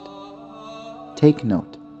Take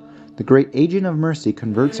note. The great agent of mercy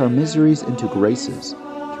converts our miseries into graces,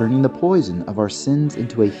 turning the poison of our sins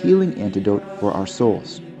into a healing antidote for our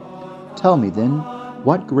souls. Tell me, then,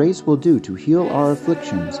 what grace will do to heal our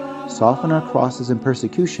afflictions, soften our crosses and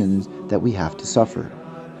persecutions that we have to suffer.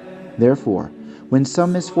 Therefore, when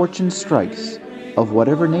some misfortune strikes, of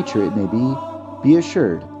whatever nature it may be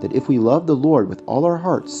assured that if we love the Lord with all our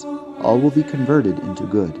hearts, all will be converted into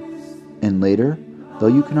good. And later, though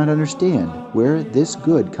you cannot understand where this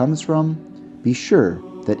good comes from, be sure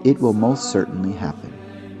that it will most certainly happen.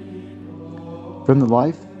 From the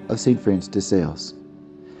life of St. Francis de Sales.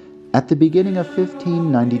 At the beginning of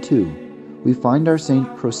 1592, we find our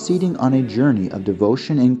saint proceeding on a journey of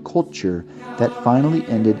devotion and culture that finally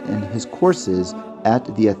ended in his courses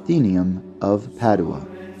at the Athenaeum of Padua.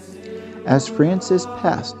 As Francis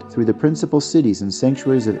passed through the principal cities and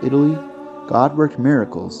sanctuaries of Italy, God worked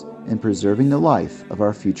miracles in preserving the life of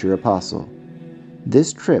our future apostle.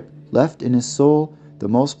 This trip left in his soul the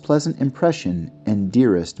most pleasant impression and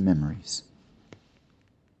dearest memories.